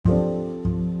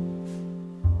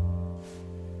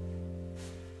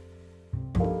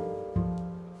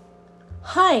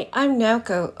Hi, I'm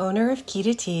Naoko, owner of Key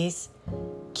to Teas.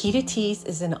 Key to Teas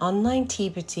is an online tea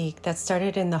boutique that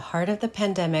started in the heart of the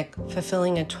pandemic,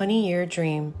 fulfilling a 20-year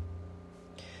dream.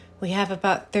 We have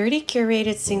about 30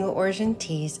 curated single origin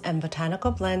teas and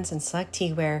botanical blends and select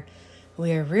teaware.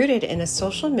 We are rooted in a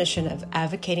social mission of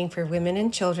advocating for women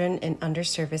and children in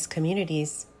underserviced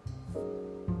communities.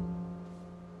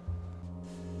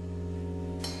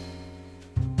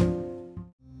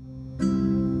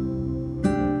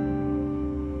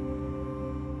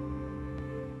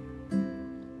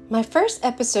 My first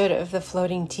episode of The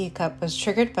Floating Teacup was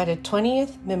triggered by the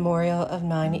 20th memorial of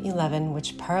 9/11,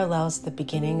 which parallels the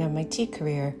beginning of my tea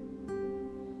career.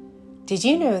 Did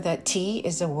you know that tea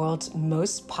is the world's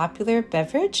most popular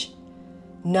beverage?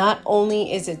 Not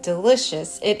only is it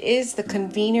delicious, it is the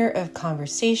convener of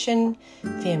conversation,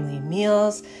 family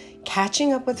meals,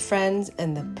 catching up with friends,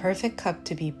 and the perfect cup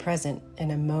to be present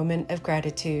in a moment of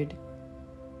gratitude.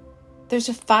 There's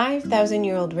a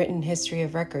 5,000-year-old written history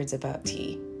of records about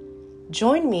tea.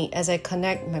 Join me as I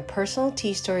connect my personal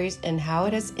tea stories and how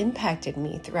it has impacted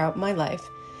me throughout my life.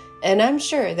 And I'm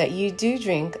sure that you do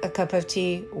drink a cup of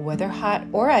tea, whether hot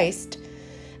or iced,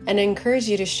 and I encourage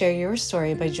you to share your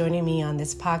story by joining me on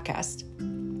this podcast.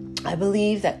 I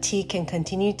believe that tea can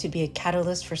continue to be a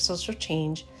catalyst for social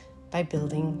change by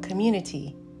building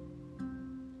community.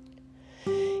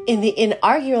 In the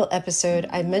inaugural episode,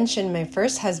 I mentioned my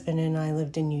first husband and I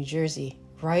lived in New Jersey,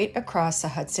 right across the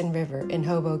Hudson River in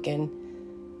Hoboken.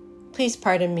 Please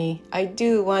pardon me, I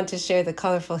do want to share the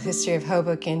colorful history of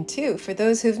Hoboken too, for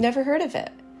those who've never heard of it.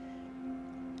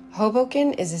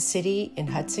 Hoboken is a city in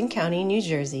Hudson County, New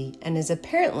Jersey, and is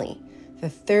apparently the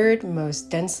third most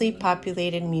densely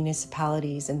populated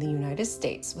municipalities in the United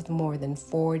States, with more than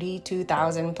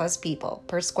 42,000 plus people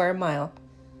per square mile.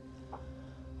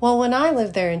 Well, when I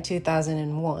lived there in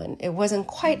 2001, it wasn't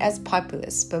quite as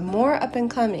populous, but more up and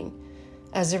coming,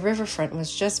 as the riverfront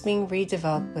was just being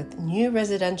redeveloped with new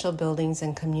residential buildings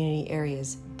and community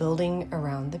areas building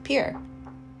around the pier.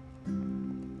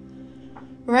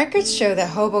 Records show that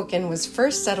Hoboken was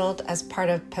first settled as part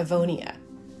of Pavonia,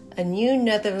 a New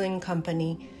Netherland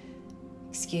colony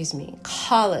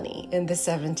in the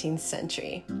 17th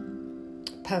century.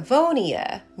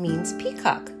 Pavonia means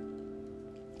peacock.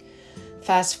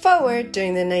 Fast forward,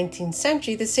 during the 19th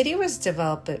century, the city was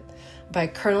developed by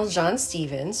Colonel John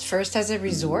Stevens, first as a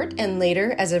resort and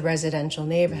later as a residential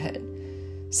neighborhood.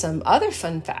 Some other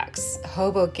fun facts: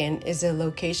 Hoboken is the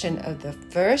location of the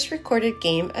first recorded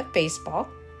game of baseball,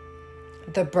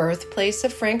 the birthplace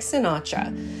of Frank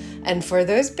Sinatra, and for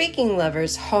those baking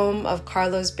lovers, home of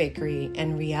Carlo's Bakery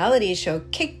and reality show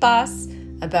Cake Boss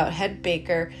about head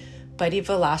baker Buddy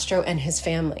Valastro and his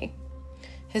family.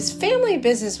 His family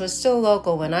business was still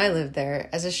local when I lived there,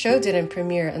 as the show didn't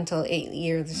premiere until 8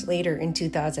 years later in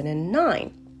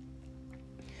 2009.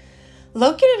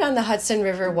 Located on the Hudson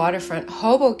River waterfront,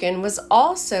 Hoboken was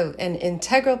also an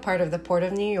integral part of the Port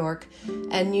of New York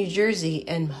and New Jersey,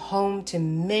 and home to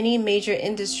many major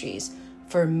industries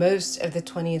for most of the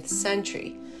 20th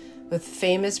century, with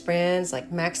famous brands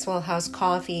like Maxwell House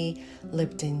Coffee,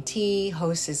 Lipton Tea,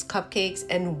 Hostess Cupcakes,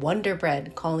 and Wonder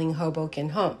Bread calling Hoboken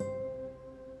home.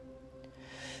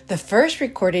 The first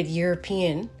recorded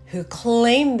European who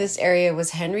claimed this area was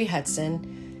Henry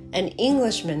Hudson, an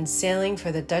Englishman sailing for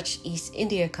the Dutch East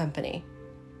India Company.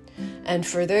 And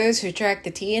for those who track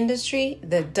the tea industry,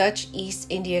 the Dutch East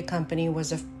India Company was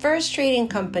the first trading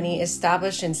company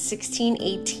established in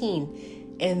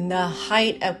 1618 in the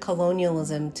height of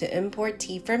colonialism to import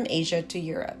tea from Asia to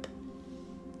Europe.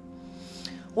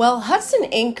 Well, Hudson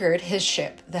anchored his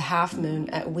ship, the Half Moon,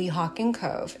 at Weehawken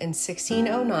Cove in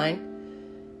 1609.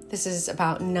 This is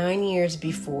about 9 years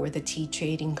before the tea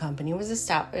trading company was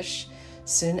established.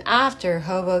 Soon after,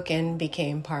 Hoboken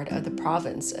became part of the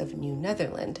province of New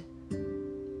Netherland.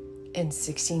 In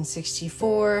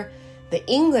 1664, the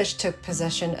English took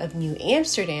possession of New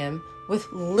Amsterdam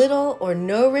with little or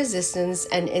no resistance,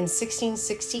 and in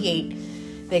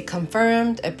 1668, they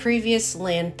confirmed a previous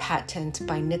land patent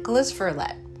by Nicholas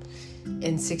Verlet.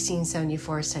 In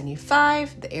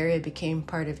 1674-75, the area became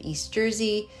part of East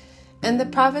Jersey, and the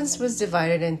province was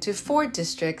divided into 4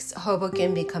 districts,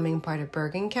 Hoboken becoming part of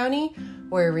Bergen County,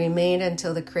 where it remained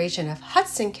until the creation of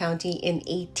Hudson County in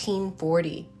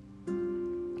 1840.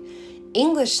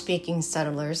 English-speaking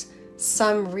settlers,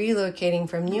 some relocating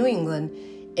from New England,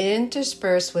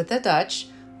 interspersed with the Dutch,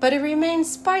 but it remained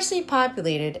sparsely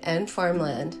populated and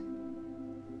farmland.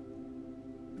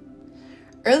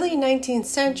 Early 19th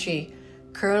century,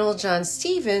 Colonel John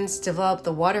Stevens developed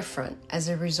the waterfront as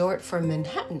a resort for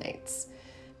Manhattanites.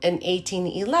 In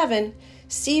 1811,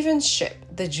 Stevens' ship,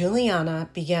 the Juliana,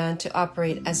 began to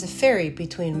operate as a ferry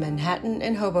between Manhattan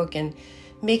and Hoboken,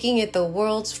 making it the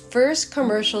world's first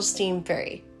commercial steam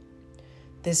ferry.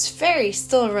 This ferry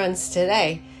still runs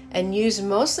today and used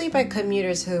mostly by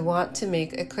commuters who want to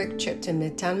make a quick trip to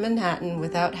Midtown Manhattan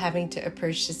without having to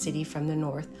approach the city from the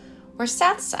north or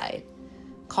south side,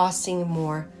 costing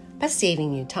more but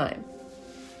saving you time.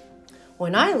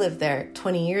 When I lived there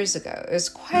 20 years ago, it was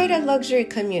quite a luxury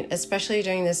commute, especially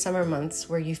during the summer months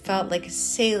where you felt like a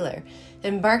sailor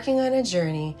embarking on a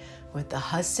journey with the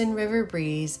Hudson River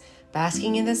breeze,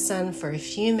 basking in the sun for a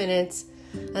few minutes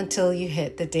until you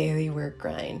hit the daily work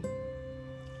grind.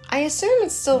 I assume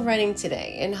it's still running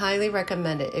today and highly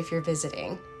recommend it if you're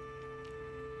visiting.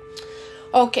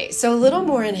 Okay, so a little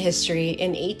more in history.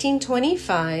 In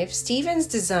 1825, Stevens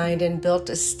designed and built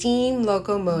a steam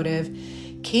locomotive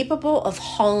capable of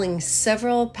hauling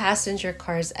several passenger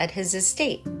cars at his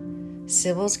estate,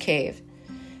 Sybil's Cave,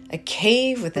 a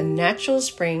cave with a natural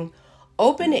spring,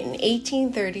 opened in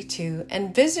 1832,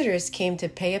 and visitors came to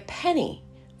pay a penny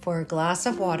for a glass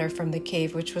of water from the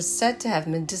cave, which was said to have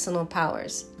medicinal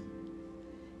powers.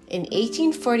 In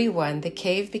 1841, the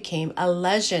cave became a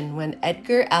legend when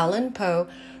Edgar Allan Poe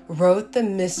wrote The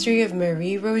Mystery of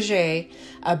Marie Roget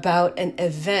about an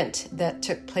event that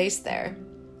took place there.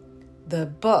 The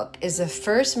book is the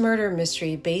first murder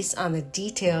mystery based on the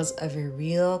details of a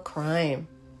real crime.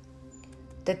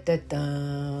 Da, da,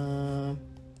 da.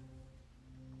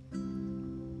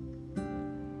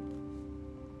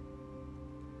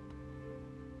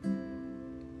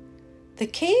 The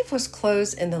cave was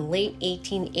closed in the late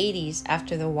 1880s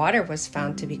after the water was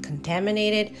found to be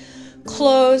contaminated,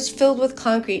 closed, filled with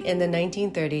concrete in the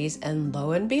 1930s, and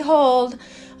lo and behold,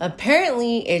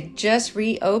 apparently it just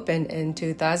reopened in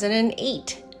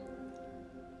 2008.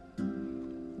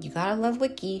 You gotta love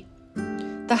Wiki.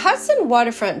 The Hudson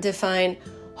waterfront defined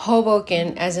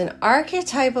Hoboken as an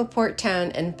archetypal port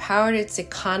town and powered its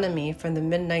economy from the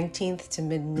mid-19th to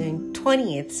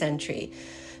mid-20th century,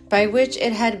 by which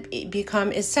it had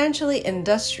become essentially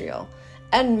industrial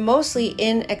and mostly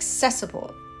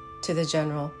inaccessible to the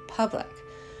general public.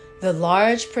 The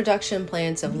large production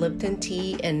plants of Lipton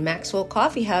Tea and Maxwell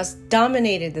Coffee House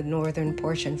dominated the northern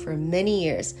portion for many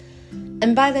years.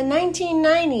 And by the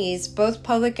 1990s, both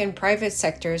public and private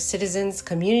sectors, citizens,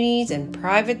 communities, and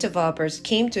private developers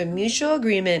came to a mutual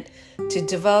agreement to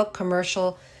develop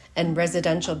commercial and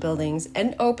residential buildings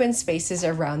and open spaces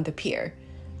around the pier.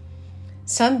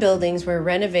 Some buildings were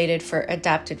renovated for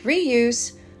adapted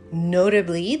reuse,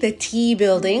 notably the Tea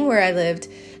Building where I lived,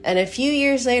 and a few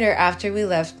years later after we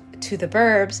left to the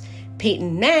burbs,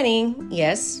 Peyton Manning,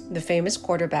 yes, the famous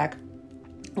quarterback,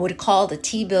 would call the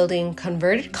Tea Building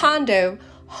converted condo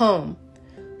home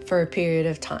for a period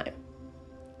of time.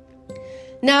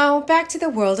 Now, back to the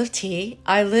world of tea.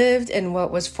 I lived in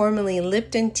what was formerly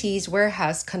Lipton Tea's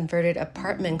warehouse converted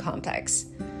apartment complex.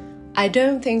 I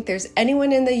don't think there's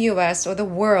anyone in the US or the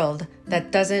world that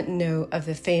doesn't know of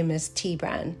the famous tea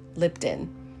brand,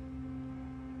 Lipton.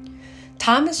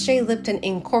 Thomas J. Lipton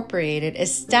Incorporated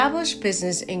established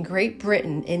business in Great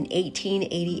Britain in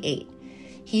 1888.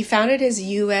 He founded his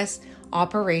U.S.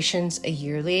 operations a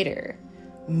year later,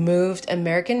 moved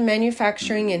American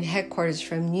manufacturing and headquarters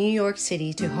from New York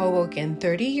City to Hoboken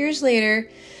 30 years later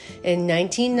in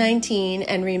 1919,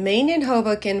 and remained in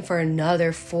Hoboken for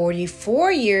another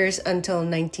 44 years until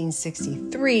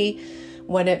 1963,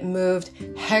 when it moved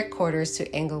headquarters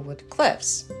to Englewood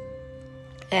Cliffs.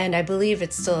 And I believe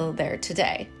it's still there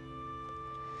today.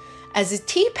 As a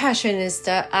tea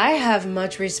passionista, I have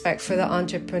much respect for the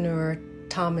entrepreneur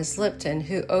Thomas Lipton,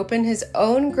 who opened his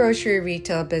own grocery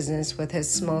retail business with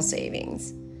his small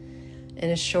savings. In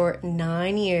a short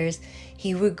 9 years,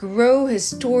 he would grow his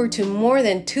store to more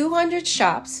than 200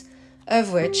 shops,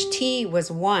 of which tea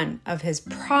was one of his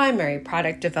primary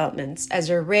product developments as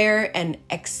a rare and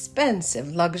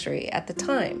expensive luxury at the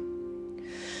time.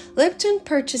 Lipton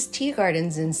purchased tea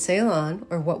gardens in Ceylon,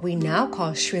 or what we now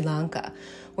call Sri Lanka,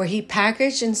 where he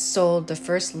packaged and sold the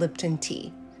first Lipton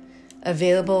tea.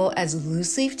 Available as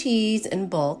loose-leaf teas in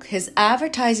bulk, his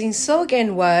advertising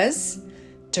slogan was,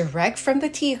 "Direct from the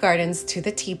tea gardens to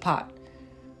the teapot."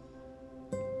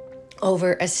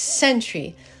 Over a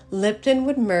century, Lipton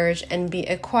would merge and be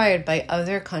acquired by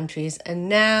other countries, and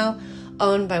now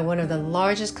owned by one of the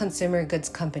largest consumer goods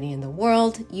company in the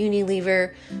world,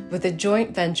 Unilever, with a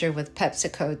joint venture with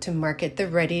PepsiCo to market the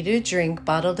ready-to-drink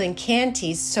bottled and canned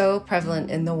teas so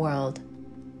prevalent in the world.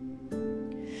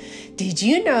 Did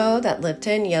you know that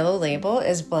Lipton Yellow Label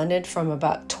is blended from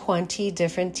about 20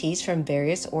 different teas from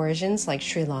various origins like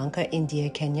Sri Lanka, India,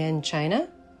 Kenya, and China?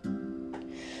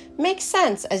 Makes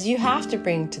sense, as you have to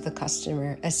bring to the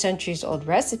customer a centuries-old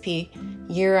recipe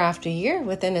year after year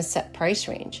within a set price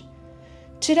range.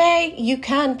 Today, you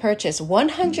can purchase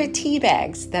 100 tea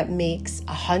bags that makes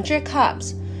 100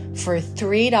 cups for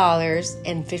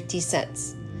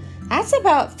 $3.50. That's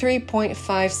about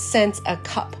 3.5 cents a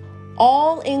cup,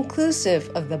 all inclusive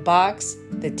of the box,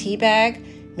 the tea bag,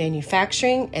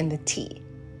 manufacturing, and the tea.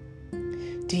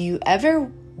 Do you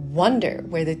ever wonder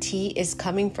where the tea is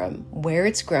coming from, where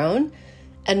it's grown,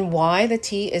 and why the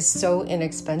tea is so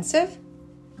inexpensive?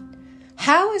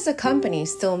 How is a company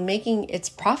still making its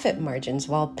profit margins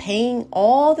while paying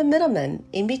all the middlemen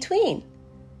in between?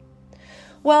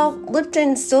 Well,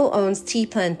 Lipton still owns tea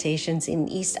plantations in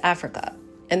East Africa.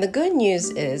 And the good news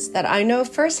is that I know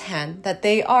firsthand that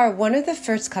they are one of the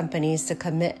first companies to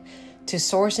commit to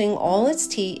sourcing all its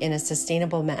tea in a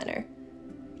sustainable manner.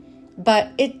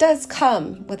 But it does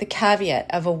come with a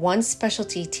caveat of a one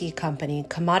specialty tea company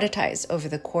commoditized over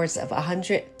the course of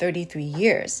 133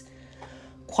 years.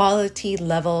 Quality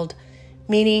leveled,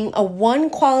 meaning a one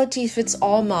quality fits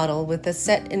all model with a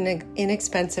set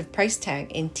inexpensive price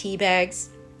tag in tea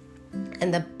bags,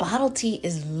 and the bottled tea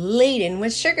is laden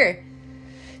with sugar.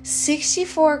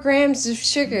 64 grams of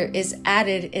sugar is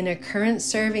added in a current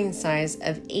serving size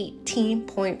of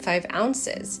 18.5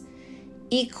 ounces,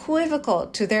 equivocal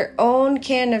to their own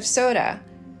can of soda,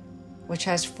 which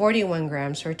has 41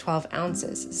 grams for 12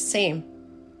 ounces. Same.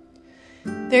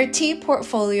 Their tea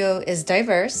portfolio is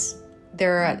diverse.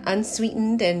 They're an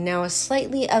unsweetened and now a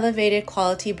slightly elevated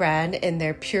quality brand in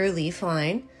their Pure Leaf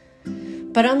line.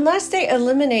 But unless they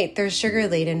eliminate their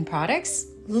sugar-laden products,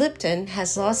 Lipton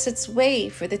has lost its way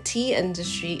for the tea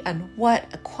industry on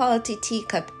what a quality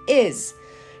teacup is,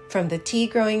 from the tea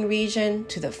growing region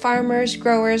to the farmers,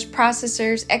 growers,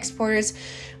 processors, exporters,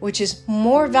 which is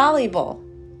more valuable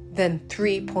than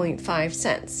 3.5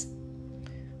 cents.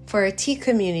 For a tea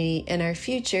community in our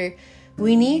future,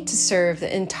 we need to serve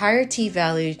the entire tea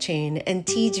value chain and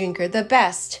tea drinker the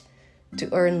best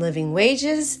to earn living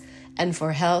wages and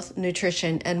for health,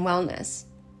 nutrition, and wellness.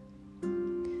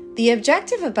 The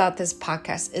objective about this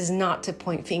podcast is not to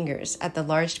point fingers at the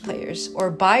large players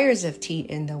or buyers of tea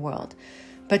in the world,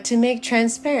 but to make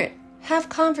transparent, have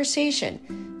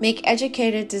conversation, make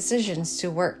educated decisions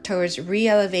to work towards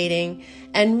re-elevating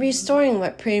and restoring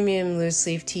what premium loose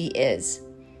leaf tea is.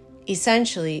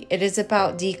 Essentially, it is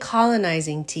about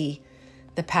decolonizing tea,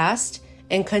 the past,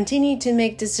 and continue to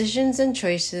make decisions and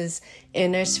choices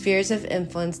in our spheres of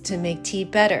influence to make tea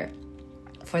better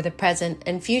for the present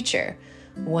and future,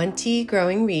 one tea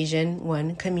growing region,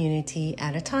 one community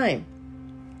at a time.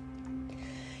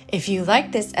 If you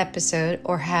like this episode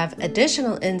or have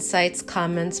additional insights,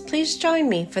 comments, please join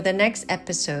me for the next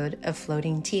episode of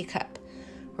Floating Teacup,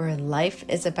 where life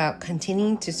is about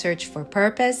continuing to search for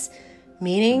purpose,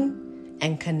 meaning,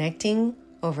 and connecting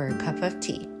over a cup of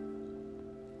tea.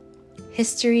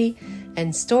 History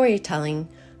and storytelling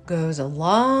goes a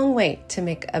long way to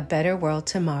make a better world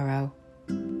tomorrow.